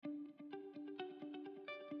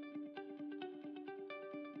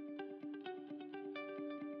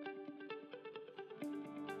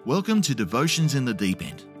Welcome to Devotions in the Deep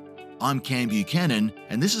End. I'm Cam Buchanan,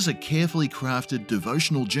 and this is a carefully crafted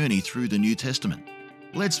devotional journey through the New Testament.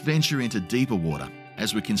 Let's venture into deeper water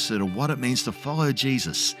as we consider what it means to follow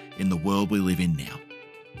Jesus in the world we live in now.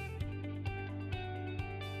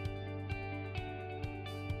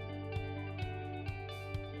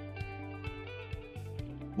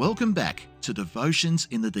 Welcome back to Devotions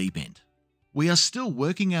in the Deep End. We are still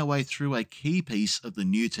working our way through a key piece of the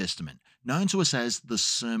New Testament, known to us as the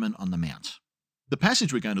Sermon on the Mount. The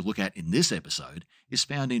passage we're going to look at in this episode is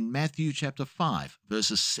found in Matthew chapter 5,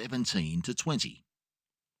 verses 17 to 20.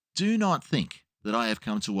 Do not think that I have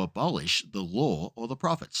come to abolish the law or the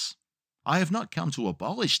prophets. I have not come to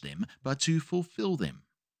abolish them, but to fulfill them.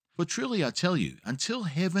 For truly I tell you, until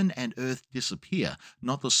heaven and earth disappear,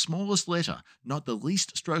 not the smallest letter, not the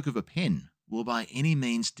least stroke of a pen, will by any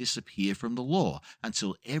means disappear from the law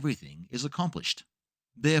until everything is accomplished.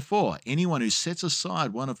 Therefore, anyone who sets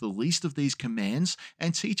aside one of the least of these commands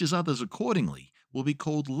and teaches others accordingly will be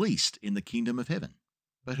called least in the kingdom of heaven.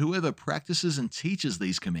 But whoever practices and teaches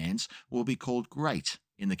these commands will be called great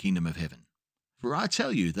in the kingdom of heaven. For I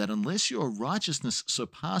tell you that unless your righteousness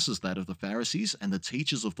surpasses that of the Pharisees and the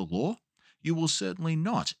teachers of the law, you will certainly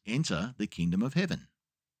not enter the kingdom of heaven.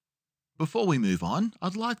 Before we move on,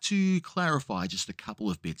 I'd like to clarify just a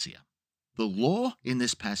couple of bits here. The law in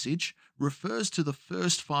this passage refers to the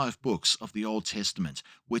first 5 books of the Old Testament,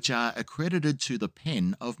 which are accredited to the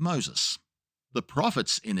pen of Moses. The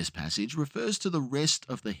prophets in this passage refers to the rest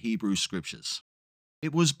of the Hebrew scriptures.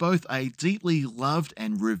 It was both a deeply loved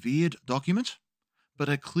and revered document, but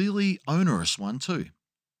a clearly onerous one too.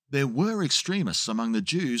 There were extremists among the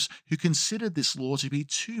Jews who considered this law to be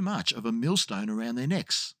too much of a millstone around their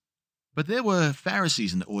necks. But there were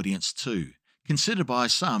Pharisees in the audience too, considered by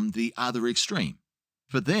some the other extreme.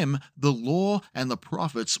 For them, the law and the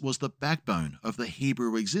prophets was the backbone of the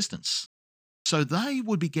Hebrew existence. So they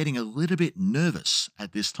would be getting a little bit nervous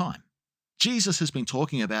at this time. Jesus has been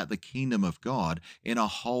talking about the kingdom of God in a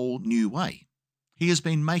whole new way. He has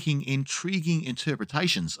been making intriguing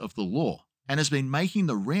interpretations of the law and has been making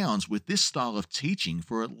the rounds with this style of teaching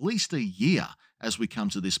for at least a year as we come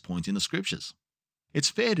to this point in the scriptures. It's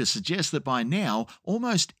fair to suggest that by now,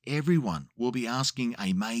 almost everyone will be asking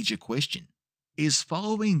a major question. Is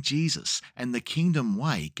following Jesus and the kingdom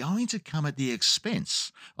way going to come at the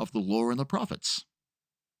expense of the law and the prophets?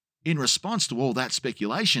 In response to all that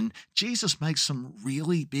speculation, Jesus makes some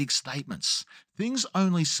really big statements, things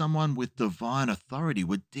only someone with divine authority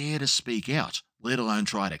would dare to speak out, let alone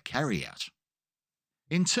try to carry out.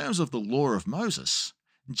 In terms of the law of Moses,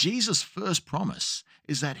 Jesus' first promise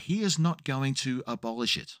is that he is not going to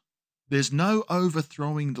abolish it. There's no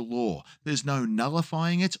overthrowing the law. There's no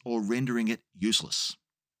nullifying it or rendering it useless.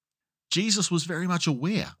 Jesus was very much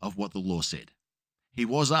aware of what the law said. He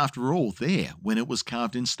was, after all, there when it was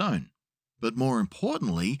carved in stone. But more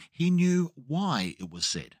importantly, he knew why it was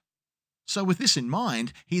said. So with this in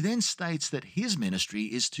mind, he then states that his ministry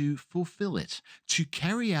is to fulfill it, to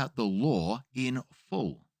carry out the law in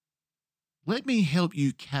full. Let me help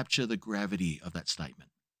you capture the gravity of that statement.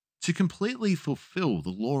 To completely fulfill the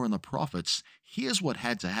law and the prophets, here's what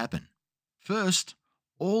had to happen. First,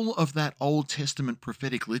 all of that Old Testament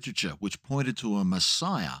prophetic literature which pointed to a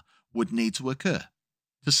Messiah would need to occur.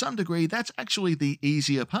 To some degree, that's actually the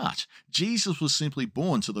easier part. Jesus was simply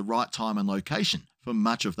born to the right time and location for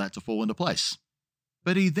much of that to fall into place.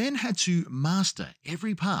 But he then had to master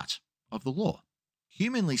every part of the law.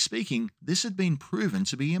 Humanly speaking, this had been proven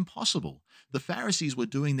to be impossible. The Pharisees were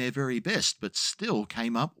doing their very best, but still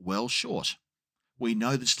came up well short. We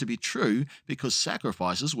know this to be true because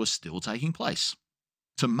sacrifices were still taking place.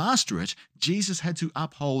 To master it, Jesus had to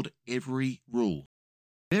uphold every rule.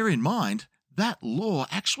 Bear in mind, that law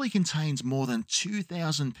actually contains more than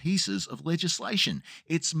 2,000 pieces of legislation.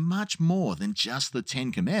 It's much more than just the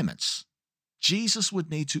 10 Commandments. Jesus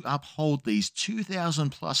would need to uphold these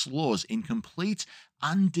 2,000 plus laws in complete,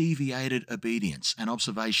 undeviated obedience and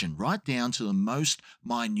observation right down to the most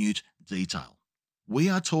minute detail. We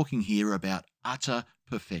are talking here about utter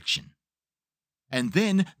perfection. And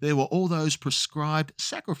then there were all those prescribed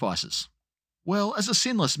sacrifices. Well, as a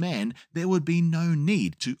sinless man, there would be no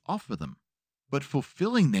need to offer them. But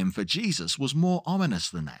fulfilling them for Jesus was more ominous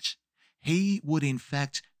than that. He would in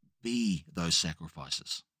fact be those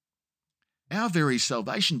sacrifices. Our very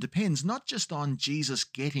salvation depends not just on Jesus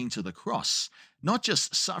getting to the cross, not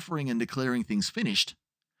just suffering and declaring things finished,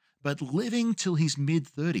 but living till his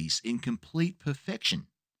mid-30s in complete perfection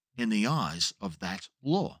in the eyes of that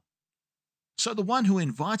law. So the one who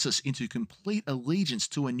invites us into complete allegiance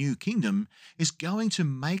to a new kingdom is going to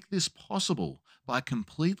make this possible by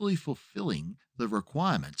completely fulfilling the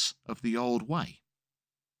requirements of the old way.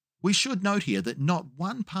 We should note here that not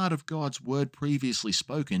one part of God's word previously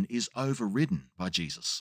spoken is overridden by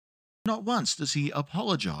Jesus. Not once does he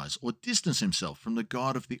apologize or distance himself from the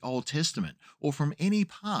God of the Old Testament or from any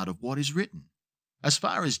part of what is written. As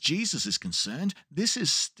far as Jesus is concerned, this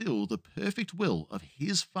is still the perfect will of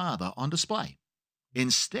his Father on display.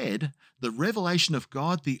 Instead, the revelation of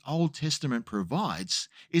God the Old Testament provides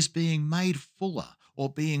is being made fuller or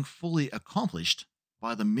being fully accomplished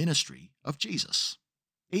by the ministry of Jesus.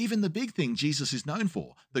 Even the big thing Jesus is known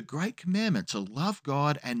for, the great commandment to love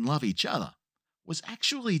God and love each other, was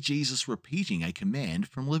actually Jesus repeating a command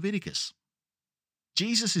from Leviticus.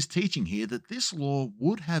 Jesus is teaching here that this law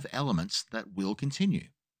would have elements that will continue.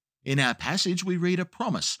 In our passage, we read a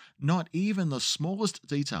promise. Not even the smallest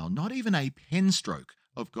detail, not even a pen stroke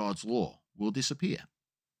of God's law will disappear.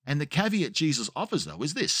 And the caveat Jesus offers, though,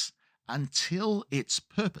 is this: until its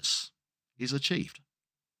purpose is achieved.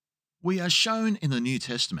 We are shown in the New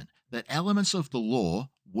Testament that elements of the law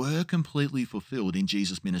were completely fulfilled in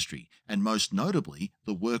Jesus' ministry, and most notably,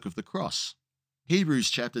 the work of the cross. Hebrews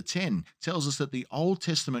chapter 10 tells us that the Old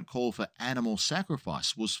Testament call for animal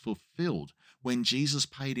sacrifice was fulfilled when Jesus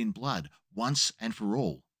paid in blood once and for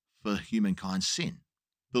all for humankind's sin.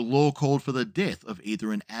 The law called for the death of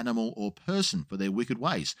either an animal or person for their wicked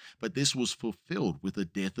ways, but this was fulfilled with the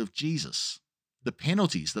death of Jesus. The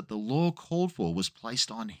penalties that the law called for was placed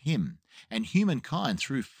on him, and humankind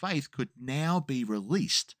through faith could now be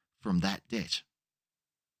released from that debt.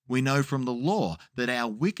 We know from the law that our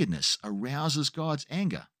wickedness arouses God's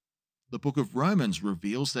anger. The book of Romans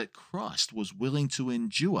reveals that Christ was willing to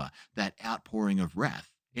endure that outpouring of wrath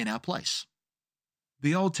in our place.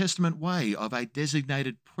 The Old Testament way of a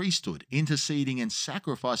designated priesthood interceding and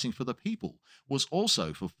sacrificing for the people was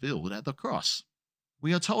also fulfilled at the cross.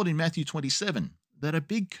 We are told in Matthew 27 that a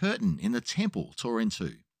big curtain in the temple tore in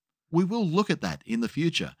two. We will look at that in the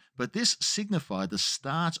future, but this signified the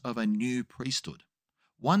start of a new priesthood,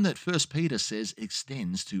 one that 1 Peter says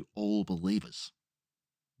extends to all believers.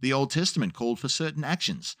 The Old Testament called for certain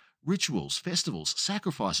actions, rituals, festivals,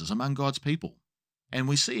 sacrifices among God's people. And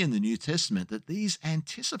we see in the New Testament that these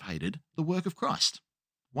anticipated the work of Christ.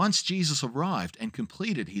 Once Jesus arrived and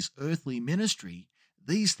completed his earthly ministry,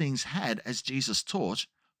 these things had, as Jesus taught,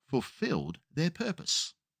 fulfilled their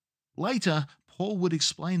purpose. Later, Paul would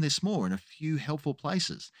explain this more in a few helpful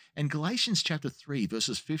places, and Galatians chapter 3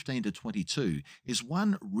 verses 15 to 22 is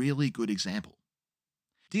one really good example.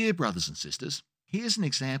 Dear brothers and sisters, here's an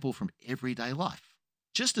example from everyday life.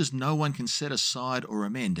 Just as no one can set aside or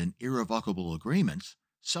amend an irrevocable agreement,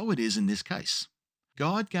 so it is in this case.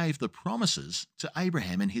 God gave the promises to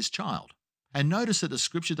Abraham and his child. And notice that the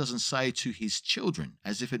scripture doesn't say to his children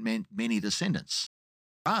as if it meant many descendants.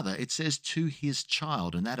 Rather, it says to his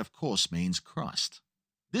child, and that of course means Christ.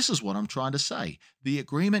 This is what I'm trying to say. The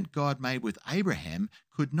agreement God made with Abraham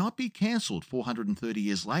could not be cancelled 430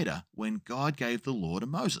 years later when God gave the law to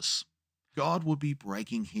Moses. God would be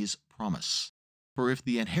breaking his promise. For if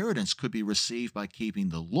the inheritance could be received by keeping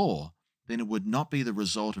the law, then it would not be the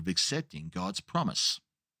result of accepting God's promise.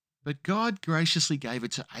 But God graciously gave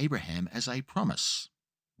it to Abraham as a promise.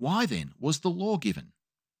 Why then was the law given?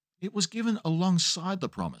 It was given alongside the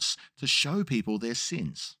promise to show people their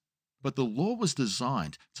sins. But the law was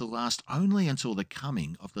designed to last only until the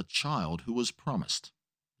coming of the child who was promised.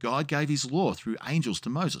 God gave his law through angels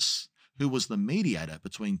to Moses, who was the mediator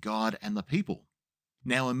between God and the people.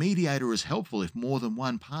 Now, a mediator is helpful if more than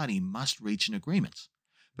one party must reach an agreement.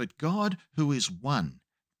 But God, who is one,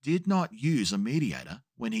 did not use a mediator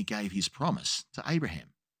when he gave his promise to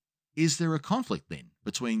Abraham. Is there a conflict then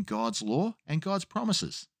between God's law and God's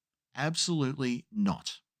promises? Absolutely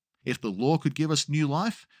not. If the law could give us new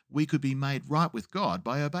life, we could be made right with God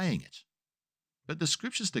by obeying it. But the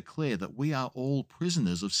scriptures declare that we are all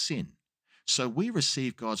prisoners of sin, so we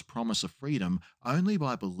receive God's promise of freedom only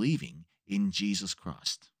by believing in Jesus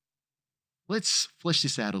Christ. Let's flesh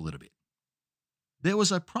this out a little bit. There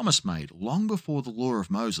was a promise made long before the law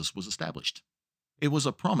of Moses was established. It was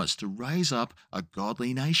a promise to raise up a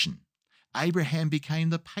godly nation. Abraham became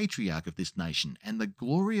the patriarch of this nation, and the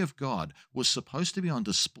glory of God was supposed to be on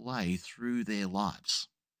display through their lives.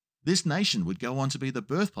 This nation would go on to be the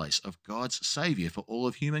birthplace of God's Savior for all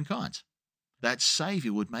of humankind. That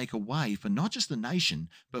Savior would make a way for not just the nation,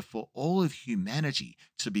 but for all of humanity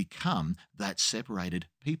to become that separated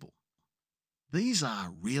people. These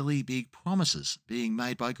are really big promises being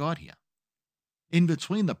made by God here. In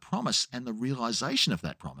between the promise and the realization of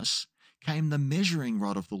that promise came the measuring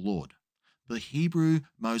rod of the Lord, the Hebrew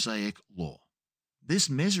Mosaic law. This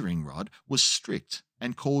measuring rod was strict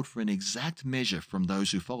and called for an exact measure from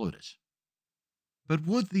those who followed it. But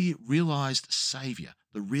would the realized Saviour,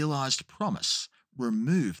 the realized promise,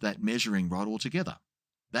 remove that measuring rod altogether?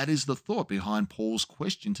 That is the thought behind Paul's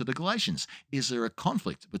question to the Galatians. Is there a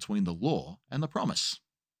conflict between the law and the promise?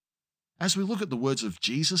 As we look at the words of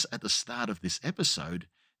Jesus at the start of this episode,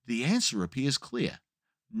 the answer appears clear.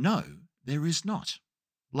 No, there is not.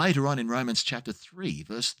 Later on in Romans chapter 3,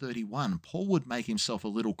 verse 31, Paul would make himself a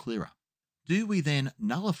little clearer. Do we then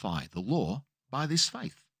nullify the law by this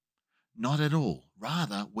faith? Not at all.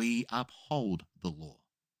 Rather, we uphold the law.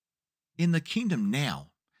 In the kingdom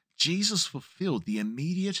now, Jesus fulfilled the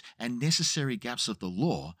immediate and necessary gaps of the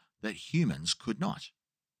law that humans could not.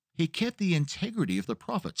 He kept the integrity of the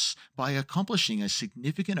prophets by accomplishing a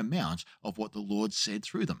significant amount of what the Lord said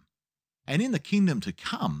through them. And in the kingdom to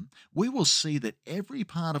come, we will see that every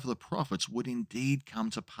part of the prophets would indeed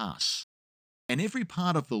come to pass. And every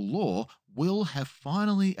part of the law will have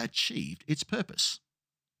finally achieved its purpose.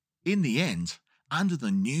 In the end, under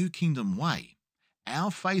the new kingdom way,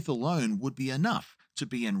 our faith alone would be enough to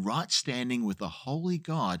be in right standing with the holy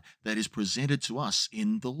God that is presented to us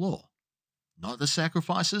in the law. Not the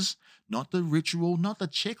sacrifices, not the ritual, not the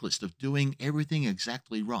checklist of doing everything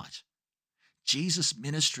exactly right. Jesus'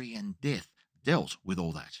 ministry and death dealt with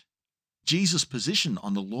all that. Jesus' position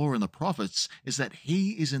on the law and the prophets is that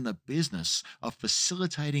he is in the business of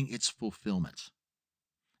facilitating its fulfillment.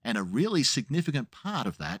 And a really significant part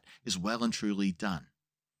of that is well and truly done.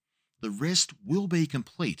 The rest will be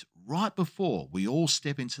complete right before we all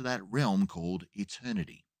step into that realm called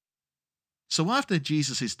eternity. So after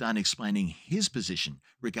Jesus is done explaining his position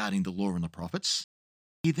regarding the law and the prophets,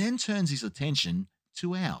 he then turns his attention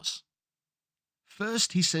to ours.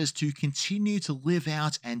 First, he says to continue to live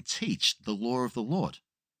out and teach the law of the Lord.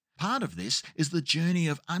 Part of this is the journey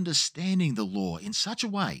of understanding the law in such a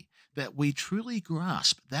way that we truly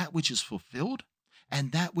grasp that which is fulfilled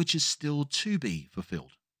and that which is still to be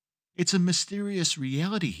fulfilled. It's a mysterious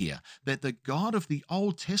reality here that the God of the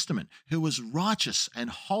Old Testament, who was righteous and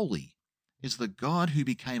holy, is the God who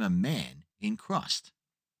became a man in Christ.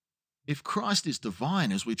 If Christ is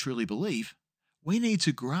divine as we truly believe, we need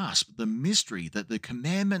to grasp the mystery that the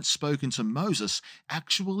commandments spoken to Moses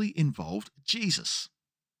actually involved Jesus.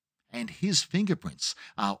 And his fingerprints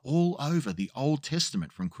are all over the Old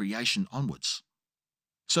Testament from creation onwards.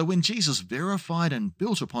 So when Jesus verified and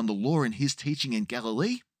built upon the law in his teaching in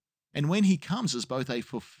Galilee, and when he comes as both a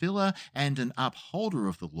fulfiller and an upholder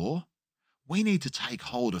of the law, we need to take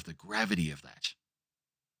hold of the gravity of that.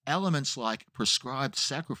 Elements like prescribed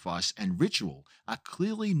sacrifice and ritual are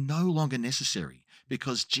clearly no longer necessary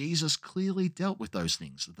because Jesus clearly dealt with those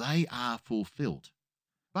things. They are fulfilled.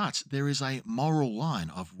 But there is a moral line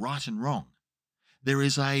of right and wrong. There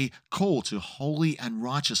is a call to holy and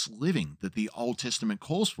righteous living that the Old Testament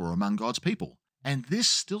calls for among God's people, and this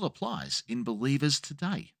still applies in believers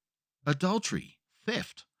today. Adultery,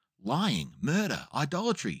 theft, lying, murder,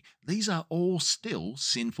 idolatry, these are all still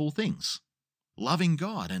sinful things. Loving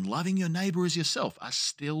God and loving your neighbor as yourself are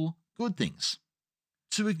still good things.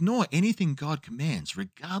 To ignore anything God commands,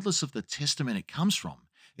 regardless of the testament it comes from,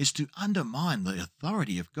 is to undermine the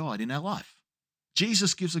authority of God in our life.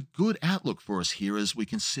 Jesus gives a good outlook for us here as we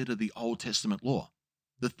consider the Old Testament law.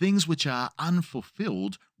 The things which are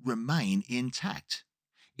unfulfilled remain intact.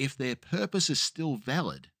 If their purpose is still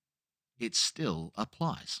valid, it still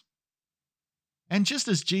applies. And just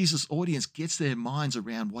as Jesus' audience gets their minds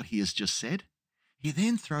around what he has just said, he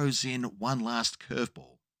then throws in one last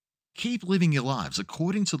curveball. Keep living your lives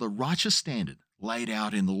according to the righteous standard laid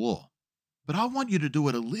out in the law. But I want you to do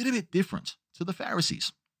it a little bit different to the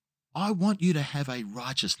Pharisees. I want you to have a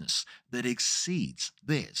righteousness that exceeds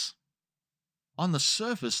theirs. On the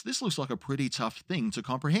surface, this looks like a pretty tough thing to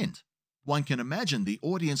comprehend. One can imagine the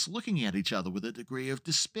audience looking at each other with a degree of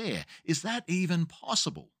despair. Is that even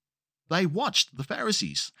possible? They watched the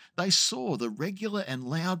Pharisees. They saw the regular and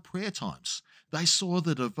loud prayer times. They saw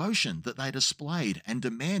the devotion that they displayed and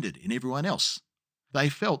demanded in everyone else. They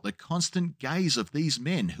felt the constant gaze of these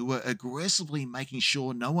men who were aggressively making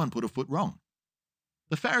sure no one put a foot wrong.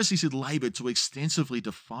 The Pharisees had labored to extensively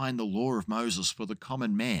define the law of Moses for the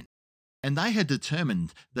common man, and they had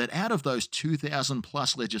determined that out of those 2,000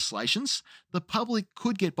 plus legislations, the public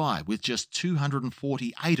could get by with just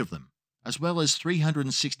 248 of them, as well as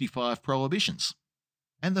 365 prohibitions.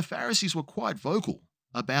 And the Pharisees were quite vocal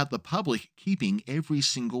about the public keeping every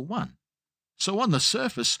single one. So on the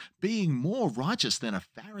surface, being more righteous than a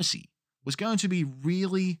Pharisee was going to be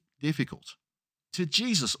really difficult. To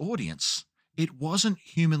Jesus' audience, it wasn't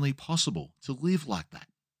humanly possible to live like that.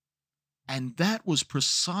 And that was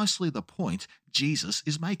precisely the point Jesus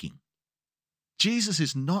is making. Jesus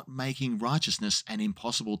is not making righteousness an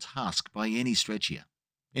impossible task by any stretch here.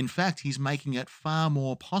 In fact, he's making it far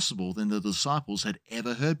more possible than the disciples had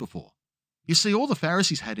ever heard before. You see, all the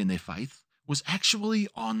Pharisees had in their faith was actually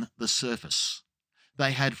on the surface.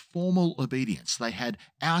 They had formal obedience. They had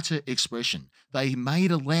outer expression. They made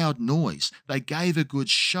a loud noise. They gave a good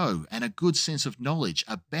show and a good sense of knowledge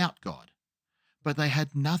about God. But they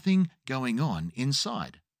had nothing going on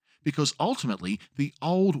inside, because ultimately the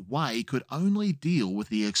old way could only deal with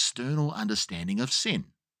the external understanding of sin.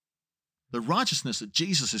 The righteousness that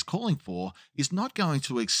Jesus is calling for is not going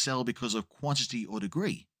to excel because of quantity or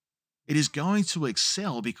degree. It is going to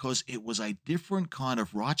excel because it was a different kind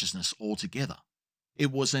of righteousness altogether.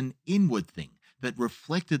 It was an inward thing that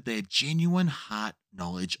reflected their genuine heart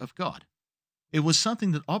knowledge of God. It was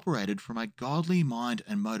something that operated from a godly mind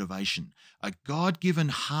and motivation, a God-given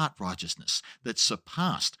heart righteousness that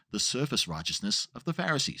surpassed the surface righteousness of the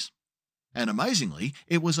Pharisees. And amazingly,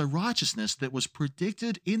 it was a righteousness that was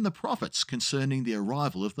predicted in the prophets concerning the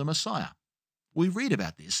arrival of the Messiah. We read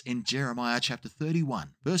about this in Jeremiah chapter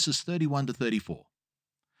 31, verses 31 to 34.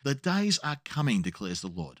 "The days are coming, declares the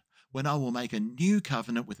Lord, when I will make a new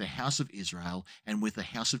covenant with the house of Israel and with the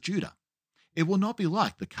house of Judah. It will not be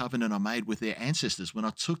like the covenant I made with their ancestors when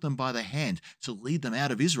I took them by the hand to lead them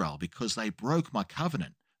out of Israel, because they broke my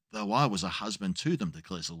covenant, though I was a husband to them,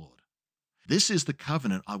 declares the Lord. This is the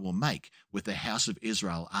covenant I will make with the house of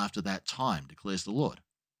Israel after that time, declares the Lord.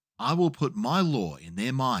 I will put my law in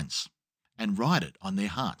their minds and write it on their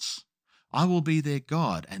hearts. I will be their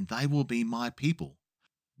God, and they will be my people.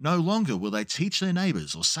 No longer will they teach their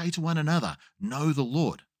neighbors or say to one another, 'Know the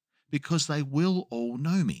Lord,' because they will all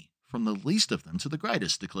know me, from the least of them to the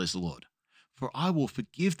greatest, declares the Lord. For I will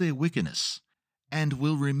forgive their wickedness and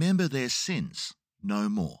will remember their sins no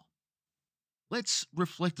more." Let's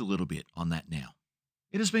reflect a little bit on that now.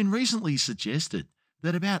 It has been recently suggested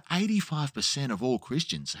that about 85% of all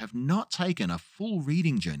Christians have not taken a full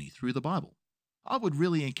reading journey through the Bible. I would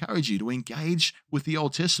really encourage you to engage with the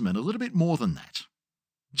Old Testament a little bit more than that.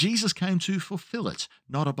 Jesus came to fulfill it,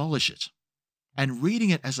 not abolish it. And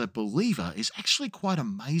reading it as a believer is actually quite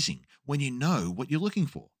amazing when you know what you're looking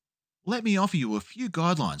for. Let me offer you a few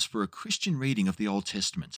guidelines for a Christian reading of the Old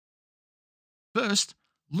Testament. First,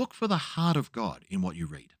 look for the heart of God in what you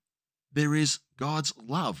read. There is God's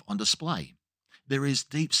love on display. There is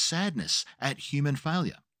deep sadness at human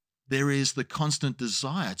failure. There is the constant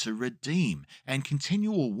desire to redeem and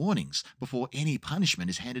continual warnings before any punishment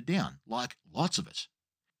is handed down, like lots of it.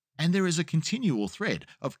 And there is a continual thread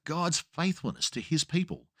of God's faithfulness to his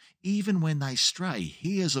people. Even when they stray,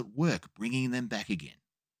 he is at work bringing them back again.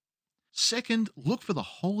 Second, look for the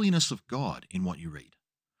holiness of God in what you read.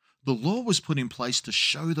 The law was put in place to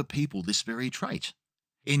show the people this very trait.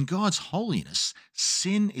 In God's holiness,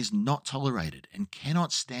 sin is not tolerated and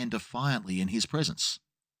cannot stand defiantly in his presence.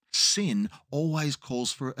 Sin always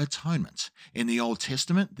calls for atonement. In the Old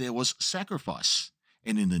Testament, there was sacrifice,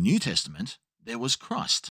 and in the New Testament, there was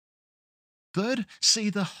Christ. Third, see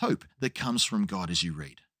the hope that comes from God as you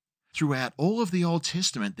read. Throughout all of the Old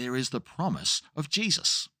Testament, there is the promise of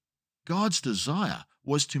Jesus. God's desire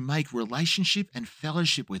was to make relationship and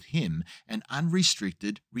fellowship with him an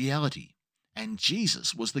unrestricted reality, and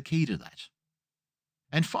Jesus was the key to that.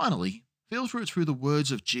 And finally, filter it through the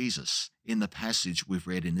words of Jesus in the passage we've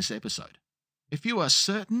read in this episode. If you are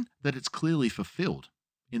certain that it's clearly fulfilled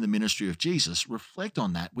in the ministry of Jesus, reflect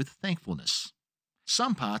on that with thankfulness.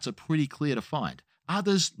 Some parts are pretty clear to find,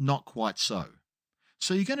 others not quite so.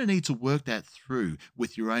 So you're going to need to work that through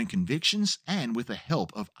with your own convictions and with the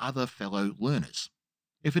help of other fellow learners.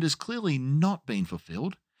 If it has clearly not been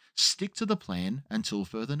fulfilled, stick to the plan until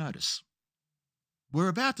further notice. We're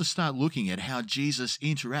about to start looking at how Jesus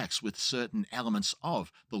interacts with certain elements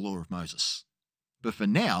of the law of Moses. But for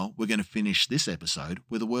now, we're going to finish this episode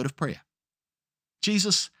with a word of prayer.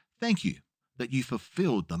 Jesus, thank you that you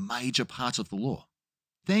fulfilled the major parts of the law.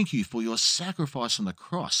 Thank you for your sacrifice on the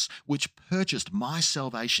cross, which purchased my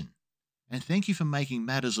salvation. And thank you for making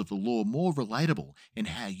matters of the law more relatable in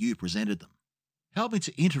how you presented them. Help me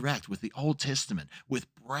to interact with the Old Testament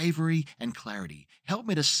with bravery and clarity. Help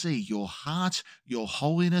me to see your heart, your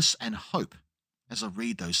holiness, and hope as I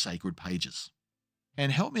read those sacred pages.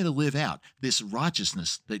 And help me to live out this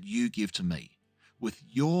righteousness that you give to me, with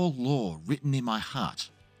your law written in my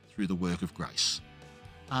heart through the work of grace.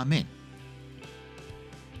 Amen.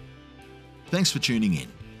 Thanks for tuning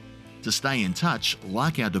in. To stay in touch,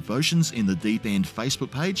 like our Devotions in the Deep End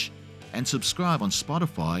Facebook page and subscribe on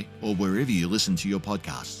Spotify or wherever you listen to your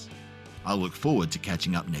podcasts. I look forward to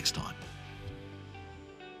catching up next time.